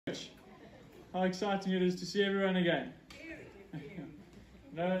How exciting it is to see everyone again.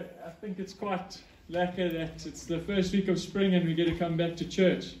 No, I think it's quite lekker that it's the first week of spring and we get to come back to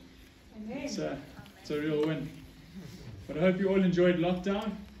church. It's a real win. But I hope you all enjoyed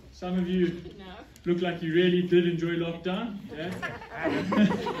lockdown. Some of you look like you really did enjoy lockdown. Yeah?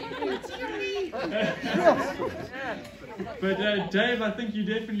 But Dave, I think you're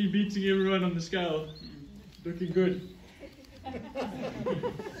definitely beating everyone on the scale. Looking good.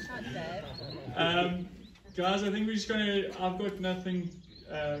 Guys, I think we're just I've got nothing,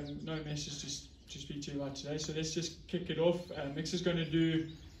 no message to speak to you about today, so let's just kick it off. Mix is going to do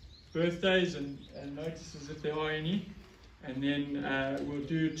birthdays and notices if there are any, and then we'll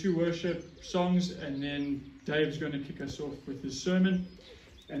do 2 worship songs, and then Dave's going to kick us off with his sermon.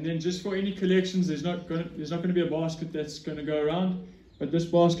 And then just for any collections, there's not going to be a basket that's going to go around, but this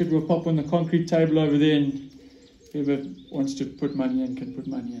basket will pop on the concrete table over there, and whoever wants to put money in can put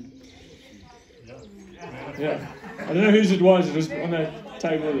money in. Yeah, I don't know whose it was on that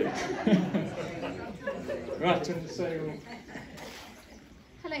table there. Right, so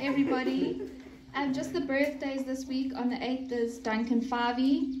hello everybody. Just the birthdays this week. On the 8th is Duncan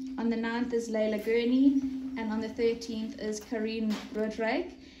Favi, on the 9th is Layla Gurney, and on the 13th is Karine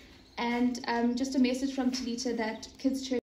Rodriguez. And just a message from Talita that Kids Church